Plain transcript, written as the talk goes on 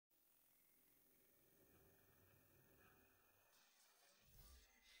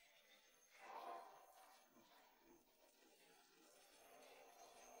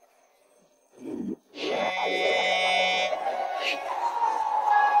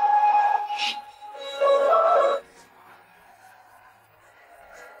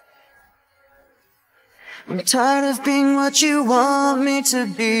I'm tired of being what you want me to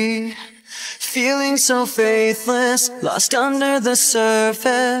be, feeling so faithless, lost under the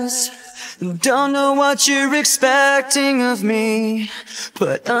surface. Don't know what you're expecting of me,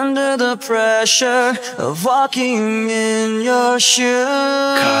 but under the pressure of walking in your shoes.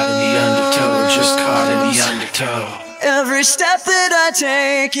 Caught in the undertow, just caught in the undertow. Every step that I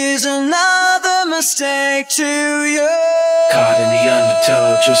take is another mistake to you. Caught in the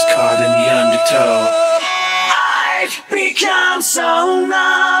undertow, just caught in the undertow. I've become so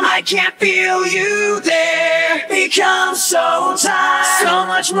numb, I can't feel you there. Become so tired, so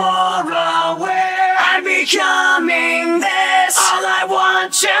much more aware. I'm becoming this. All I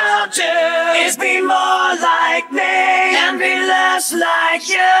want to do is be more like me and be less like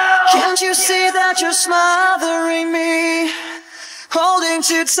you. Can't you see that you're smothering me? Holding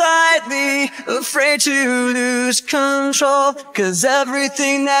too tightly, afraid to lose control. 'Cause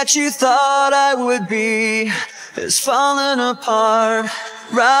everything that you thought I would be is falling apart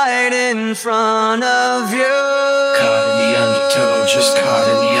right in front of you. Caught in the undertow, just caught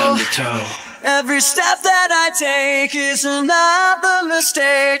in the undertow. Every step that I take is another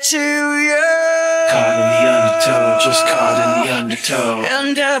mistake to you. Caught in the undertow, just caught in the undertow.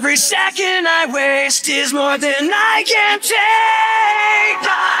 And every second I waste is more than I can take.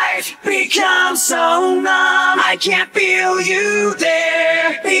 I've become so numb, I can't feel you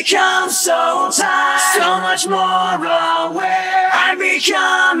there. Become so tired, so much more aware. I'm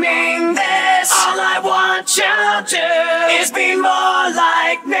becoming this. All I want to do is be more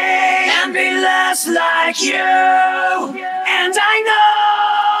like me and be less like you. And I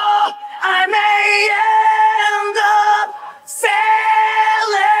know I may end up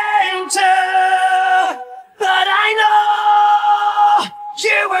failing too, but I know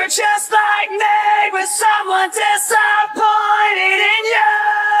you were just like me, with someone disappointed in you.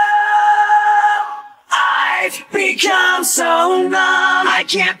 I've become so numb, I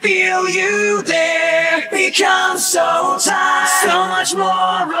can't feel you there. Become so tired, so much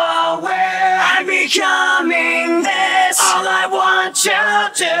more aware. I'm becoming this. All I want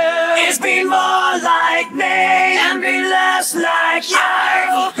to do is be more like me and be less like you.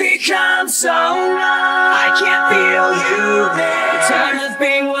 I've become so numb, I can't feel you there. Tired of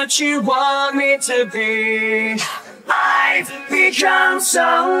being what you want me to be. I've become so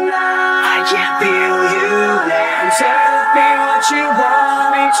numb, I can't feel you there. I'm tired of being what you want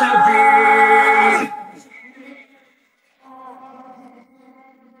me to be.